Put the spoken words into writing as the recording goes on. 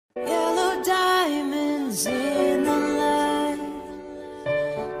Yellow diamonds in the light.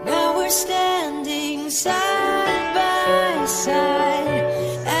 Now we're standing side by side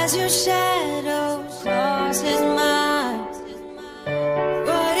as your shadow crosses mine.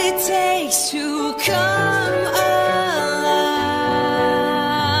 What it takes to come alive.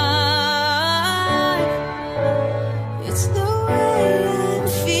 It's the way I'm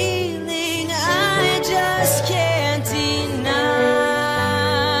feeling, I just can't deny.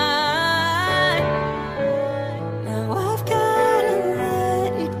 Now I've gotta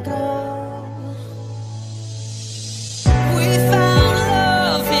let it go. We found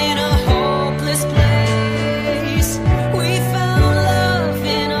love in a hopeless place. We found love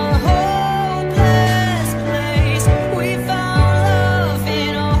in a hopeless place. We found love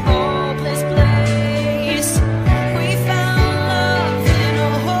in a hopeless place. We found love in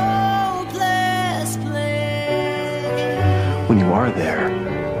a hopeless place. When you are there,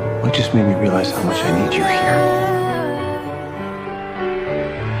 it just made me realize how much I need you here.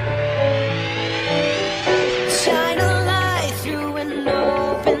 Shine a light through an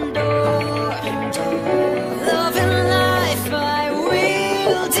open door. Love and life I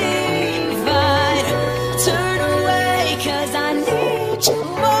will